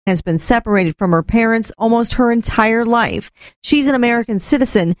has been separated from her parents almost her entire life. She's an American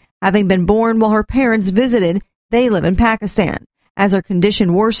citizen, having been born while her parents visited. They live in Pakistan. As her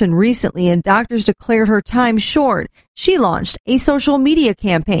condition worsened recently and doctors declared her time short, she launched a social media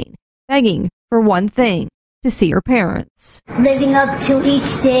campaign begging for one thing: to see her parents. Living up to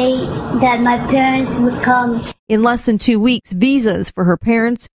each day that my parents would come. In less than 2 weeks, visas for her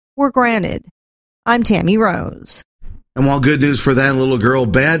parents were granted. I'm Tammy Rose. And while good news for that little girl,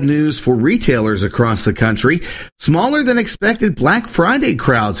 bad news for retailers across the country. Smaller than expected Black Friday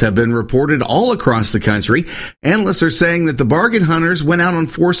crowds have been reported all across the country. Analysts are saying that the bargain hunters went out on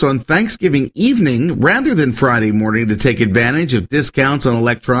force on Thanksgiving evening rather than Friday morning to take advantage of discounts on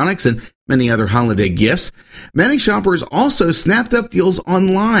electronics and many other holiday gifts. Many shoppers also snapped up deals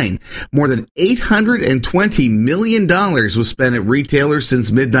online. More than $820 million was spent at retailers since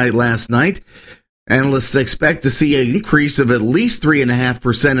midnight last night. Analysts expect to see an increase of at least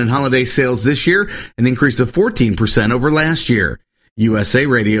 3.5% in holiday sales this year, an increase of 14% over last year. USA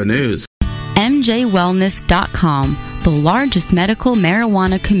Radio News. MJWellness.com, the largest medical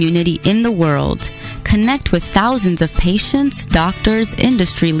marijuana community in the world. Connect with thousands of patients, doctors,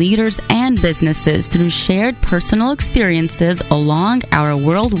 industry leaders, and businesses through shared personal experiences along our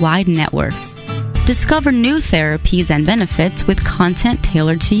worldwide network. Discover new therapies and benefits with content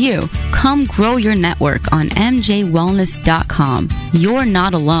tailored to you. Come grow your network on MJWellness.com. You're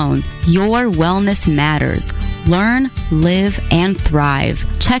not alone. Your wellness matters. Learn, live, and thrive.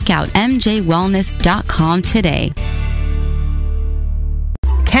 Check out MJWellness.com today.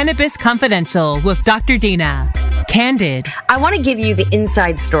 Cannabis Confidential with Dr. Dina. Candid. I want to give you the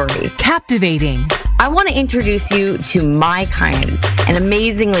inside story. Captivating. I want to introduce you to my kind and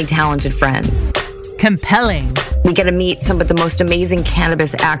amazingly talented friends. Compelling. We get to meet some of the most amazing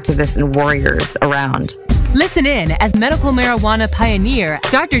cannabis activists and warriors around. Listen in as medical marijuana pioneer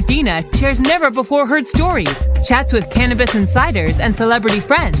Dr. Dina shares never-before-heard stories, chats with cannabis insiders and celebrity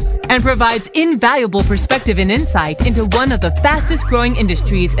friends, and provides invaluable perspective and insight into one of the fastest-growing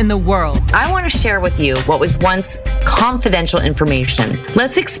industries in the world. I want to share with you what was once confidential information.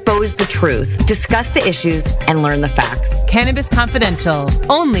 Let's expose the truth, discuss the issues, and learn the facts. Cannabis Confidential,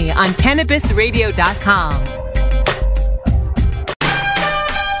 only on CannabisRadio.com.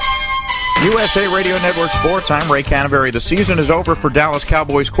 USA Radio Network Sports, I'm Ray Canterbury. The season is over for Dallas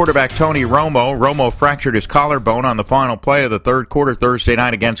Cowboys quarterback Tony Romo. Romo fractured his collarbone on the final play of the third quarter Thursday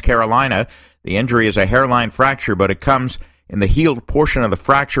night against Carolina. The injury is a hairline fracture, but it comes in the healed portion of the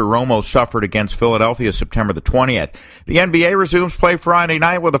fracture Romo suffered against Philadelphia September the 20th. The NBA resumes play Friday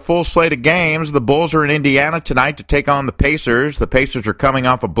night with a full slate of games. The Bulls are in Indiana tonight to take on the Pacers. The Pacers are coming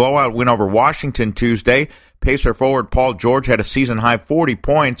off a blowout win over Washington Tuesday. Pacer forward Paul George had a season-high 40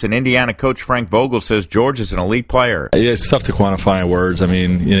 points, and Indiana coach Frank Vogel says George is an elite player. Yeah, it's tough to quantify in words. I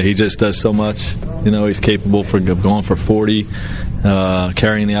mean, he just does so much. He's capable of going for 40,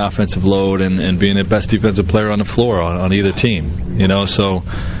 carrying the offensive load, and being the best defensive player on the floor on either team. So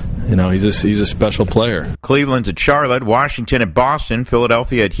he's a special player. Cleveland's at Charlotte, Washington at Boston,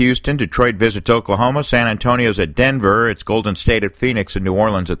 Philadelphia at Houston, Detroit visits Oklahoma, San Antonio's at Denver, it's Golden State at Phoenix, and New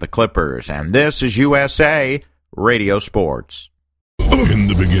Orleans at the Clippers. And this is USA Radio Sports. In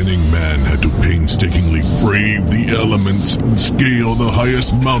the beginning, man had to painstakingly brave the elements and scale the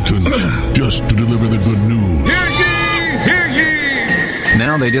highest mountains just to deliver the good news. Hear ye! Hear ye!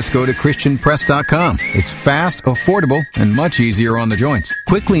 Now they just go to ChristianPress.com. It's fast, affordable, and much easier on the joints.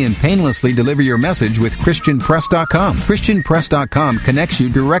 Quickly and painlessly deliver your message with ChristianPress.com. ChristianPress.com connects you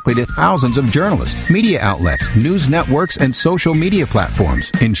directly to thousands of journalists, media outlets, news networks, and social media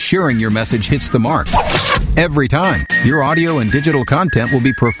platforms, ensuring your message hits the mark. Every time, your audio and digital content will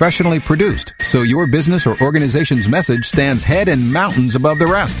be professionally produced, so your business or organization's message stands head and mountains above the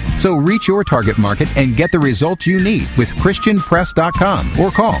rest. So reach your target market and get the results you need with ChristianPress.com. Or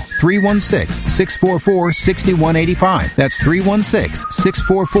call 316-644-6185. That's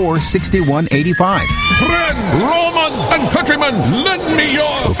 316-644-6185. Friends, Romans, and countrymen, lend me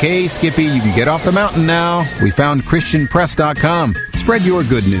your... Okay, Skippy, you can get off the mountain now. We found ChristianPress.com. Spread your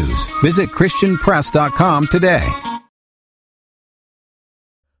good news. Visit ChristianPress.com today.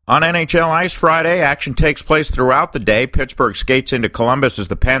 On NHL Ice Friday, action takes place throughout the day. Pittsburgh skates into Columbus as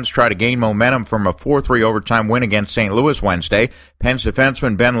the Pens try to gain momentum from a 4-3 overtime win against St. Louis Wednesday. Pens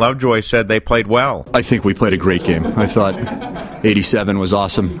defenseman Ben Lovejoy said they played well. I think we played a great game. I thought 87 was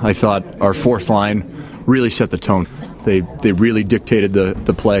awesome. I thought our fourth line really set the tone. They really dictated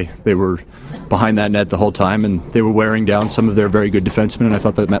the play. They were behind that net the whole time, and they were wearing down some of their very good defensemen, and I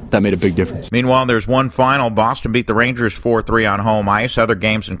thought that made a big difference. Meanwhile, there's one final. Boston beat the Rangers 4-3 on home ice. Other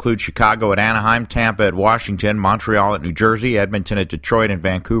games include Chicago at Anaheim, Tampa at Washington, Montreal at New Jersey, Edmonton at Detroit, and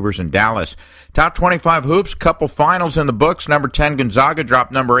Vancouver's in Dallas. Top 25 hoops, couple finals in the books. Number 10, Gonzaga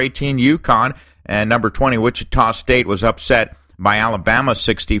dropped number 18, UConn, and number 20, Wichita State was upset by Alabama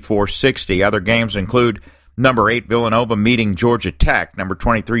 64-60. Other games include number 8, Villanova meeting Georgia Tech. Number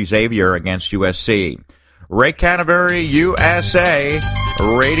 23, Xavier against USC. Ray Canterbury, USA,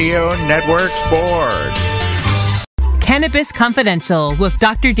 Radio Network Sports. Cannabis Confidential with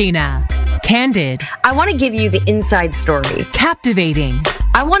Dr. Dina. Candid. I want to give you the inside story. Captivating.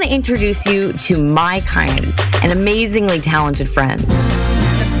 I want to introduce you to my kind and amazingly talented friends.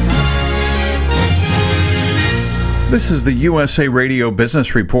 This is the USA Radio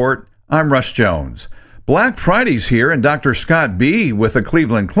Business Report. I'm Russ Jones. Black Friday's here, and Dr. Scott B. with the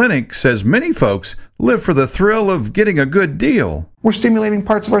Cleveland Clinic says many folks live for the thrill of getting a good deal. We're stimulating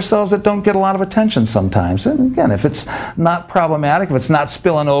parts of ourselves that don't get a lot of attention sometimes. And again, if it's not problematic, if it's not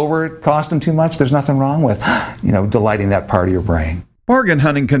spilling over, costing too much, there's nothing wrong with, delighting that part of your brain. Bargain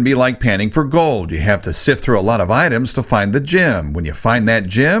hunting can be like panning for gold. You have to sift through a lot of items to find the gem. When you find that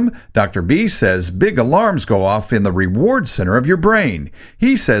gem, Dr. B says big alarms go off in the reward center of your brain.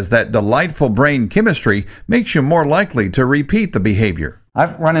 He says that delightful brain chemistry makes you more likely to repeat the behavior.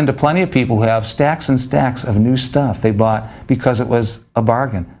 I've run into plenty of people who have stacks and stacks of new stuff they bought because it was a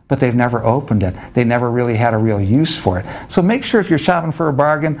bargain, but they've never opened it. They never really had a real use for it. So make sure if you're shopping for a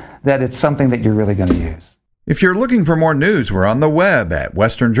bargain that it's something that you're really going to use. If you're looking for more news, we're on the web at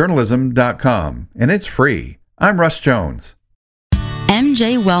westernjournalism.com, and it's free. I'm Russ Jones.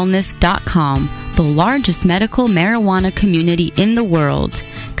 MJWellness.com, the largest medical marijuana community in the world.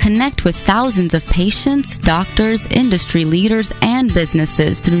 Connect with thousands of patients, doctors, industry leaders, and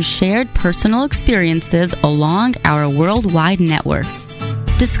businesses through shared personal experiences along our worldwide network.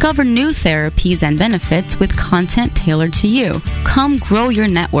 Discover new therapies and benefits with content tailored to you. Come grow your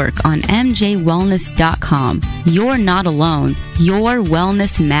network on MJWellness.com. You're not alone. Your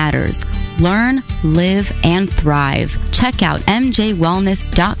wellness matters. Learn, live, and thrive. Check out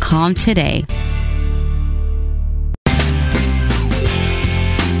MJWellness.com today.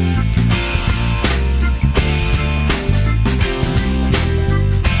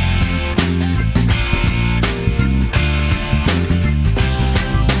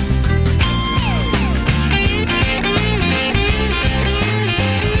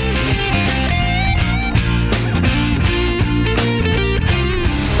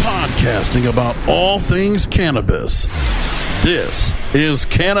 About all things cannabis. This is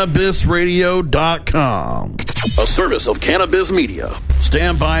CannabisRadio.com, a service of Cannabis Media.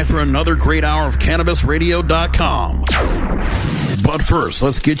 Stand by for another great hour of CannabisRadio.com. But first,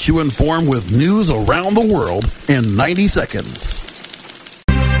 let's get you informed with news around the world in 90 seconds.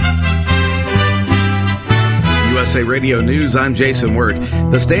 USA Radio News, I'm Jason Wirt.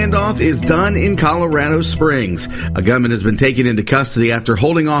 The standoff is done in Colorado Springs. A gunman has been taken into custody after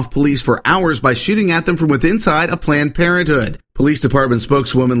holding off police for hours by shooting at them from within inside a Planned Parenthood. Police Department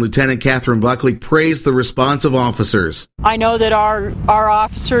spokeswoman Lieutenant Catherine Buckley praised the response of officers. I know that our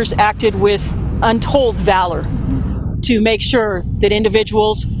officers acted with untold valor to make sure that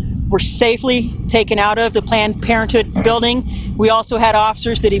individuals were safely taken out of the Planned Parenthood building. We also had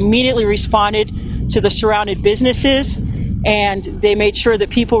officers that immediately responded to the surrounded businesses, and they made sure that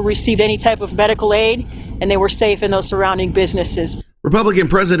people received any type of medical aid and they were safe in those surrounding businesses. Republican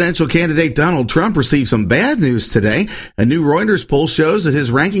presidential candidate Donald Trump received some bad news today. A new Reuters poll shows that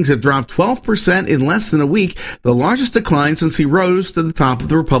his rankings have dropped 12% in less than a week, the largest decline since he rose to the top of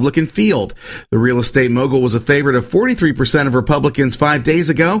the Republican field. The real estate mogul was a favorite of 43% of Republicans 5 days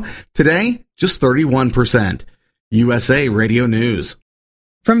ago. Today, just 31%. USA Radio News.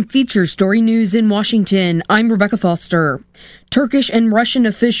 From Feature Story News in Washington, I'm Rebecca Foster. Turkish and Russian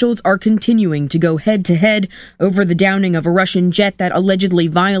officials are continuing to go head-to-head over the downing of a Russian jet that allegedly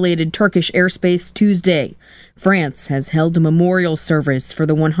violated Turkish airspace Tuesday. France has held a memorial service for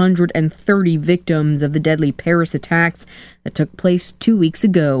the 130 victims of the deadly Paris attacks that took place 2 weeks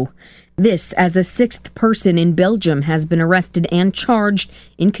ago. This as a sixth person in Belgium has been arrested and charged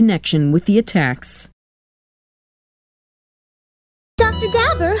in connection with the attacks. Dr.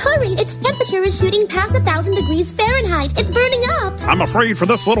 Dabber, hurry! Its temperature is shooting past 1,000 degrees Fahrenheit. It's burning up. I'm afraid for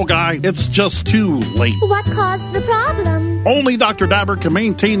this little guy, it's just too late. What caused the problem? Only Dr. Dabber can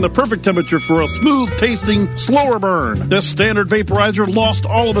maintain the perfect temperature for a smooth-tasting, slower burn. This standard vaporizer lost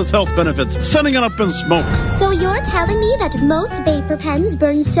all of its health benefits, sending it up in smoke. So you're telling me that most vapor pens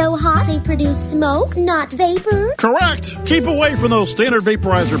burn so hot they produce smoke, not vapor? Correct. Keep away from those standard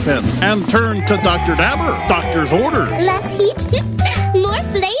vaporizer pens and turn to Dr. Dabber. Doctor's orders. Less heat, more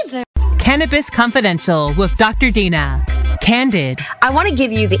flavor. Cannabis Confidential with Dr. Dina. Candid. I want to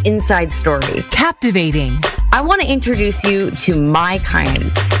give you the inside story. Captivating. I want to introduce you to my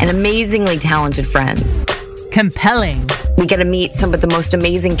kind and amazingly talented friends. Compelling. We get to meet some of the most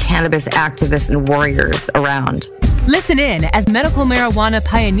amazing cannabis activists and warriors around. Listen in as medical marijuana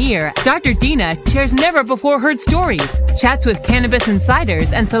pioneer Dr. Dina shares never-before-heard stories, chats with cannabis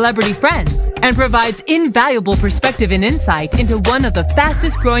insiders and celebrity friends, and provides invaluable perspective and insight into one of the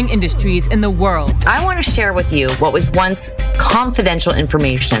fastest-growing industries in the world. I want to share with you what was once confidential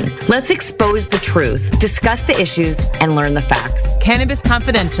information. Let's expose the truth, discuss the issues, and learn the facts. Cannabis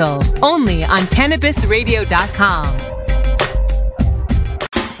Confidential, only on CannabisRadio.com.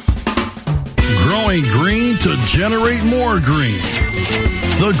 Growing green to generate more green.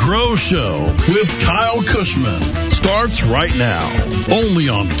 The Grow Show with Kyle Cushman starts right now, only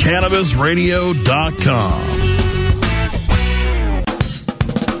on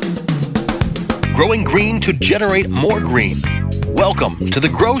CannabisRadio.com. Growing green to generate more green. Welcome to The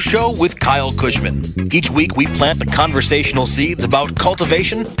Grow Show with Kyle Cushman. Each week we plant the conversational seeds about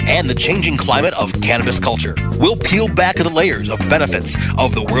cultivation and the changing climate of cannabis culture. We'll peel back the layers of benefits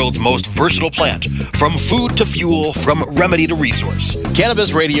of the world's most versatile plant, from food to fuel, from remedy to resource.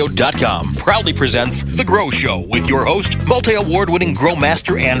 CannabisRadio.com proudly presents The Grow Show with your host, multi-award-winning grow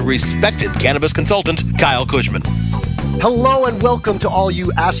master and respected cannabis consultant, Kyle Cushman. Hello and welcome to all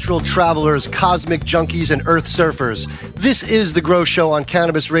you astral travelers, cosmic junkies, and earth surfers. This is The Grow Show on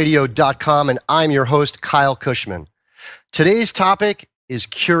CannabisRadio.com, and I'm your host, Kyle Cushman. Today's topic is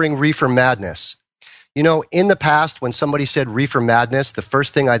curing reefer madness. You know, in the past, when somebody said reefer madness, the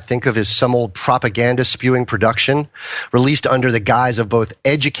first thing I'd think of is some old propaganda spewing production released under the guise of both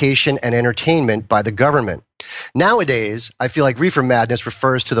education and entertainment by the government. Nowadays, I feel like reefer madness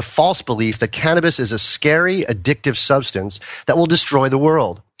refers to the false belief that cannabis is a scary, addictive substance that will destroy the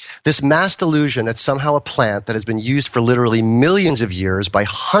world. This mass delusion that somehow a plant that has been used for literally millions of years by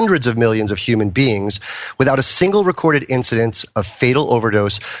hundreds of millions of human beings without a single recorded incident of fatal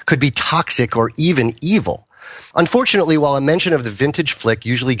overdose could be toxic or even evil. Unfortunately, while a mention of the vintage flick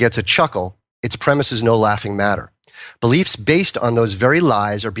usually gets a chuckle, its premise is no laughing matter. Beliefs based on those very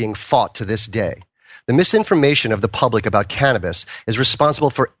lies are being fought to this day. The misinformation of the public about cannabis is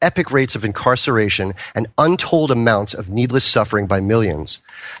responsible for epic rates of incarceration and untold amounts of needless suffering by millions.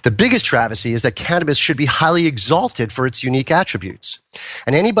 The biggest travesty is that cannabis should be highly exalted for its unique attributes.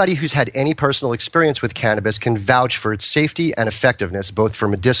 And anybody who's had any personal experience with cannabis can vouch for its safety and effectiveness, both for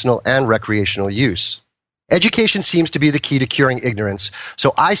medicinal and recreational use. Education seems to be the key to curing ignorance,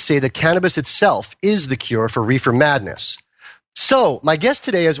 so I say that cannabis itself is the cure for reefer madness. So, my guest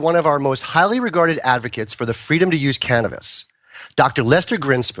today is one of our most highly regarded advocates for the freedom to use cannabis, Dr. Lester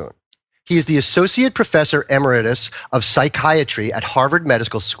Grinspoon. He is the Associate Professor Emeritus of Psychiatry at Harvard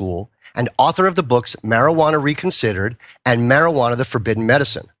Medical School and author of the books Marijuana Reconsidered and Marijuana the Forbidden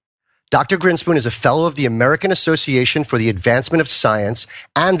Medicine. Dr. Grinspoon is a fellow of the American Association for the Advancement of Science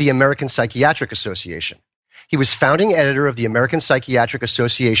and the American Psychiatric Association. He was founding editor of the American Psychiatric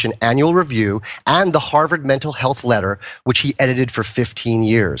Association Annual Review and the Harvard Mental Health Letter, which he edited for 15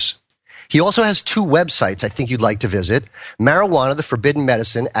 years. He also has two websites I think you'd like to visit: Marijuana the Forbidden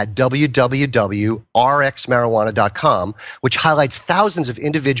Medicine at www.rxmarijuana.com, which highlights thousands of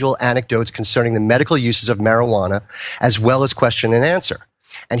individual anecdotes concerning the medical uses of marijuana, as well as question and answer.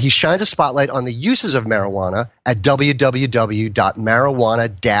 And he shines a spotlight on the uses of marijuana at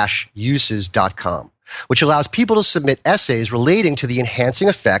www.marijuana-uses.com. which allows people to submit essays relating to the enhancing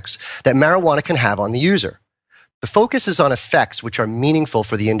effects that marijuana can have on the user. The focus is on effects which are meaningful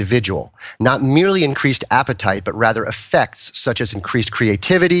for the individual, not merely increased appetite, but rather effects such as increased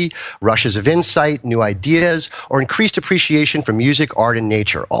creativity, rushes of insight, new ideas, or increased appreciation for music, art, and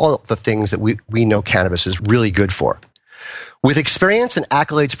nature, all the things that we know cannabis is really good for. With experience and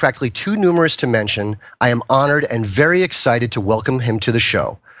accolades practically too numerous to mention, I am honored and very excited to welcome him to the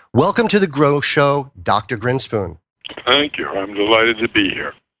show. Welcome to The Grow Show, Dr. Grinspoon. Thank you. I'm delighted to be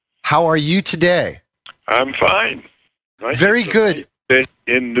here. How are you today? I'm fine. Very good.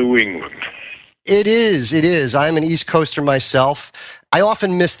 In New England. It is. I'm an East Coaster myself. I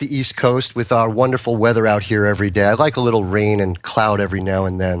often miss the East Coast with our wonderful weather out here every day. I like a little rain and cloud every now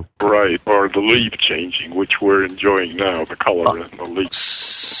and then. Right, or the leaf changing, which we're enjoying now, the color in the leaf.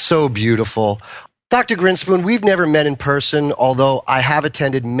 So beautiful. Dr. Grinspoon, we've never met in person, although I have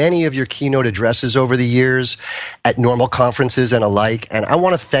attended many of your keynote addresses over the years at normal conferences and alike, and I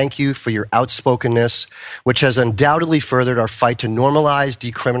want to thank you for your outspokenness, which has undoubtedly furthered our fight to normalize,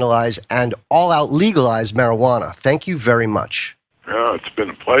 decriminalize, and all-out legalize marijuana. Thank you very much. Yeah, it's been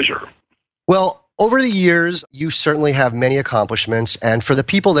a pleasure. Well, over the years, you certainly have many accomplishments, and for the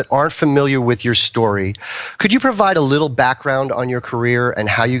people that aren't familiar with your story, could you provide a little background on your career and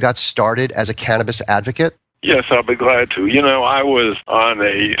how you got started as a cannabis advocate? Yes, I'll be glad to. You know, I was on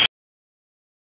a